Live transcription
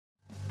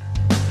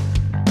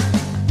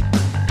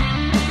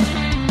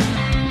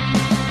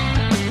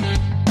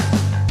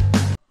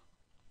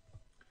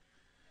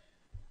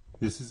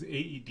This is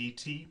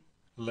AEDT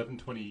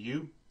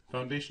 1120U,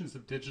 Foundations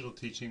of Digital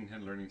Teaching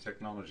and Learning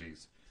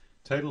Technologies.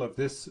 Title of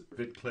this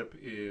vid clip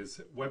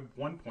is Web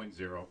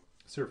 1.0,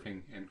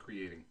 Surfing and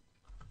Creating.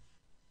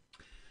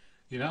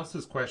 The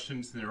analysis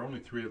questions, and there are only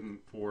three of them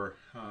for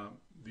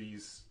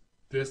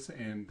this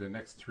and the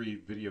next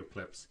three video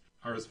clips,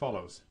 are as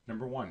follows.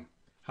 Number one,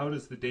 how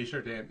does the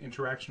Desjardins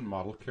interaction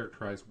model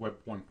characterize Web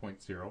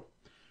 1.0?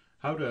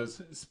 How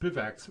does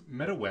Spivak's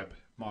MetaWeb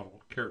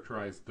model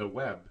characterize the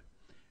web?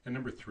 And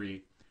number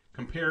three,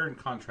 compare and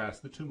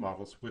contrast the two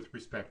models with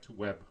respect to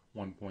Web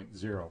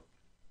 1.0.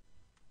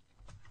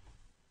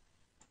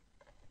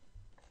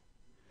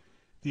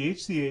 The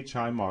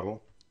HCHI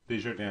model,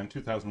 Desjardins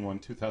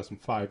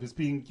 2001-2005, is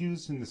being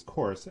used in this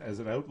course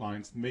as it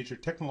outlines the major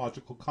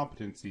technological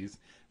competencies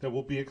that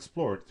will be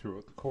explored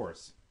throughout the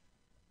course.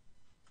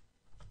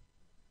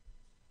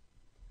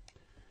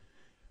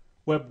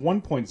 Web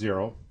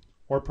 1.0,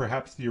 or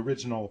perhaps the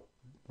original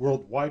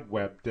World Wide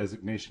Web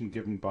designation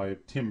given by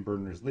Tim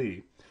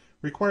Berners-Lee,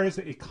 requires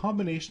a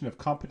combination of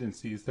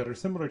competencies that are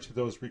similar to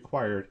those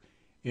required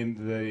in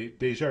the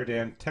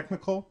Desjardins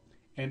technical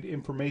and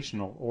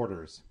informational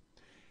orders.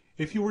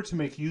 If you were to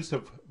make use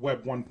of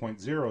Web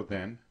 1.0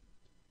 then,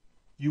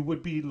 you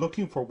would be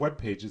looking for web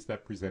pages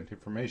that present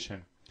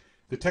information.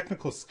 The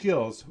technical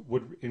skills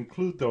would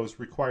include those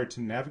required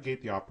to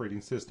navigate the operating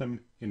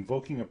system,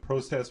 invoking a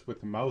process with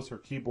the mouse or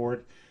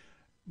keyboard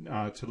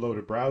to load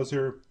a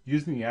browser,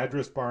 using the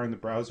address bar in the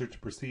browser to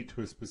proceed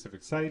to a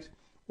specific site,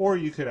 or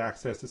you could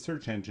access a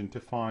search engine to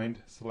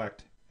find,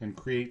 select, and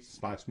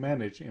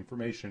create/manage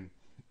information.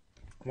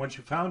 Once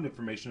you found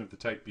information of the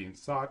type being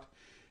sought,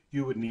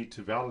 you would need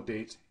to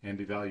validate and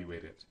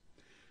evaluate it.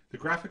 The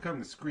graphic on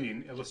the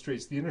screen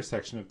illustrates the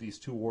intersection of these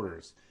two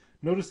orders.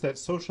 Notice that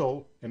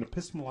social and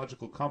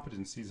epistemological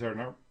competencies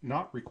are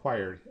not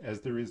required,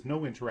 as there is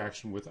no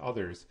interaction with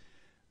others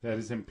that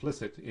is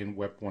implicit in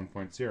Web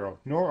 1.0,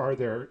 nor are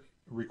there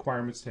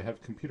requirements to have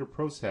computer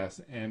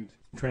process and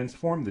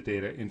transform the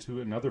data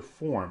into another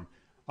form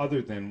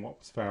other than what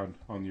was found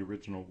on the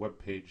original web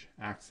page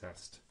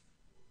accessed.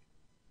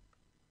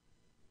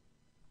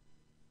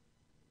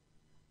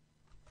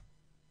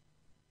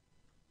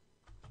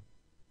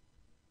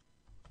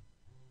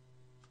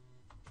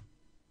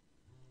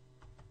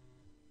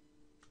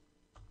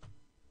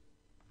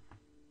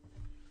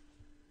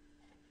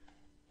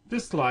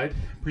 This slide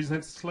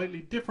presents a slightly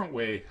different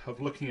way of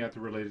looking at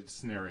the related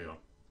scenario.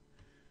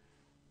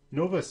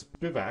 Nova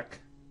Spivak,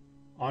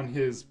 on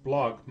his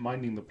blog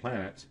Minding the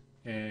Planet,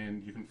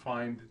 and you can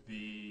find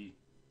the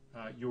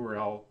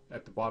URL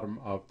at the bottom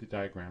of the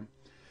diagram,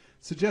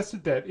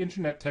 suggested that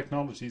internet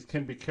technologies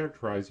can be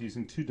characterized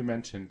using two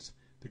dimensions: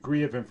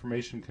 degree of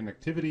information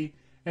connectivity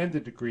and the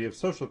degree of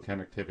social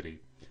connectivity.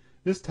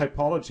 This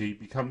typology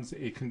becomes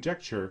a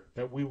conjecture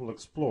that we will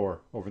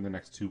explore over the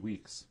next 2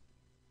 weeks.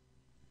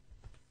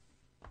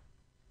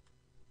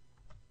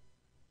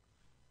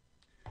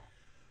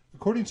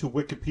 According to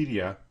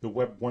Wikipedia, the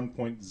Web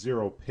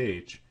 1.0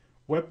 page,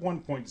 Web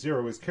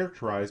 1.0 is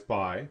characterized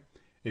by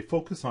a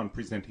focus on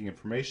presenting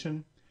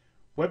information,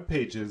 web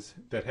pages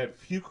that have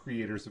few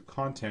creators of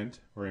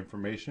content or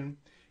information,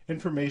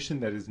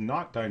 information that is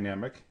not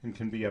dynamic and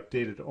can be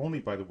updated only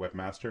by the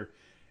webmaster,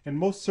 and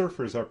most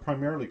surfers are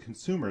primarily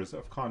consumers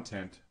of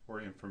content or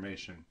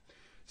information.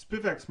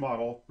 Spivak's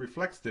model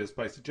reflects this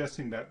by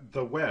suggesting that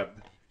the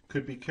web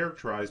could be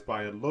characterized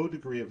by a low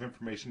degree of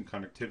information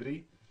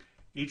connectivity.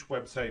 Each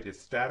website is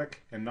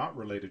static and not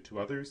related to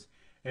others,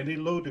 and a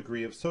low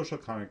degree of social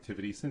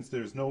connectivity since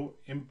there is no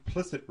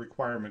implicit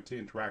requirement to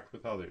interact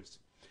with others.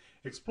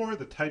 Explore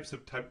the types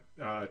of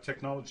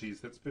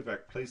technologies that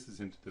Spivak places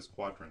into this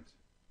quadrant.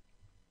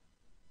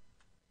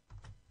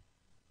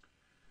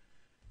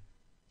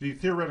 The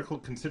theoretical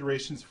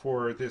considerations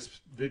for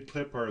this vid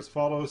clip are as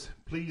follows.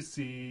 Please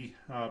see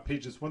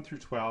pages 1 through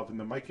 12 in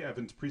the Mike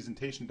Evans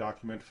presentation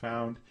document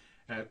found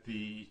at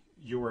the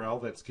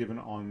URL that's given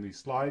on the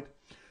slide.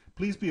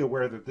 Please be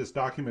aware that this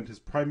document is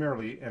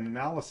primarily an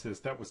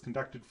analysis that was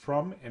conducted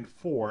from and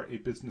for a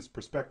business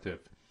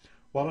perspective.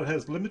 While it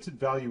has limited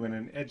value in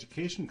an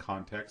education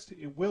context,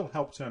 it will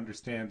help to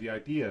understand the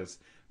ideas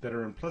that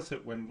are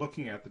implicit when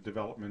looking at the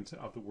development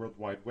of the World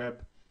Wide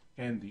Web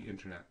and the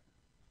Internet.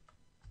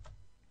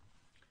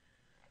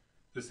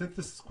 The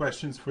synthesis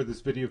questions for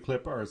this video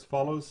clip are as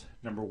follows.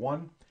 Number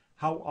one,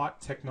 how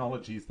ought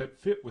technologies that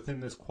fit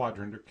within this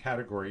quadrant or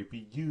category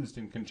be used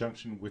in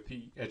conjunction with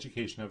the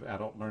education of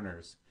adult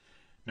learners?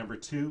 Number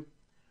two,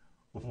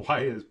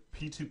 why is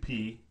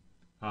P2P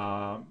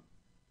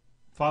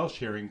file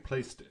sharing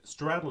placed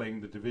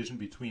straddling the division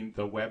between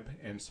the web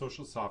and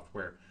social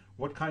software?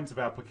 What kinds of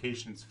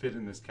applications fit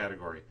in this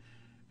category?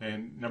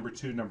 And number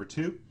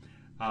two,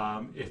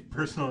 if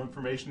personal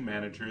information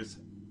managers,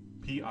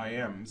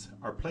 PIMs,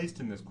 are placed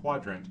in this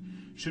quadrant,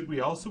 should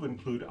we also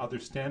include other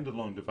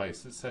standalone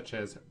devices such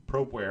as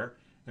probeware?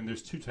 And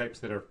there's two types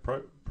that are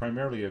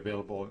primarily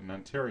available in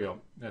Ontario.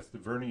 That's the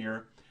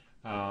Vernier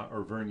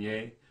or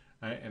Vernier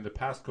and the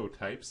Pasco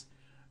types.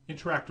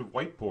 Interactive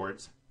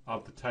whiteboards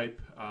of the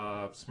type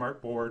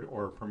Smartboard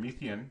or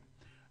Promethean,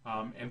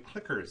 and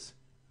clickers.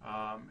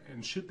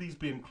 And should these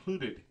be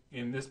included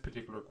in this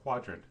particular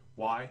quadrant?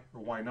 Why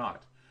or why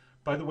not?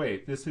 By the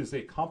way, this is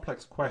a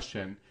complex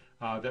question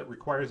that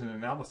requires an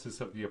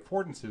analysis of the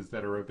affordances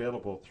that are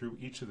available through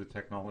each of the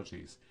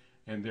technologies,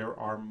 and there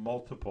are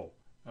multiple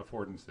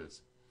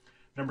affordances.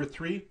 Number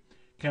 3,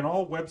 can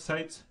all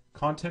websites,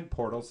 content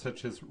portals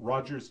such as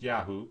Rogers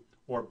Yahoo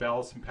or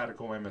Bell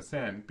Simpatico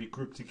MSN be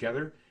grouped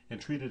together and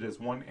treated as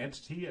one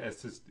entity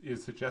as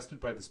is suggested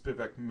by the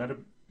Spivak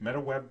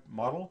MetaWeb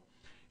model?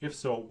 If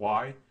so,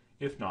 why?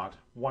 If not,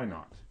 why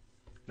not?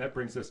 That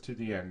brings us to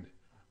the end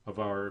of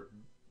our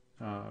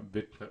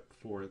vid clip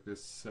for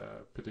this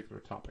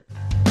particular topic.